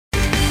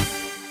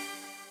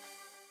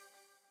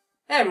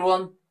Hey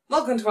everyone,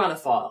 welcome to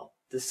Anifile,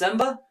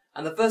 December,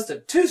 and the first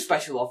of two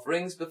special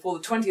offerings before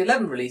the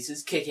 2011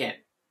 releases kick in.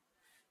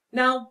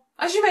 Now,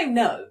 as you may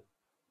know,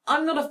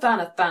 I'm not a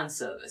fan of fan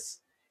service.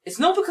 It's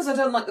not because I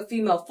don't like the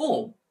female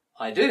form,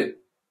 I do.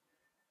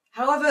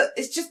 However,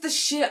 it's just the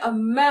sheer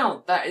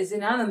amount that is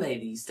in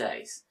anime these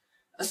days.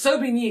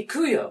 Asobi ni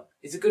Ikuyo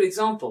is a good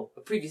example,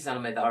 a previous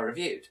anime that I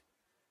reviewed.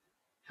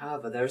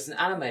 However, there is an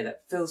anime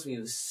that fills me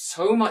with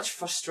so much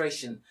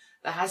frustration,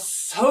 that has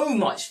so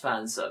much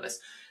fan service,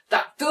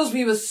 that fills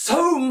me with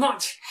so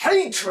much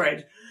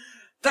hatred,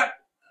 that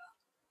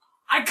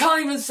I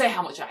can't even say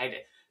how much I hate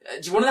it.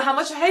 Do you want to know how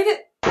much I hate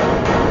it?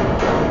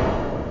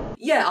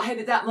 Yeah, I hate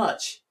it that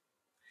much.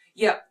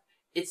 Yep,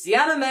 it's the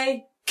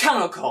anime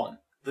Kanokon,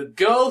 the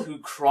girl who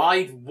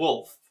cried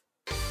wolf.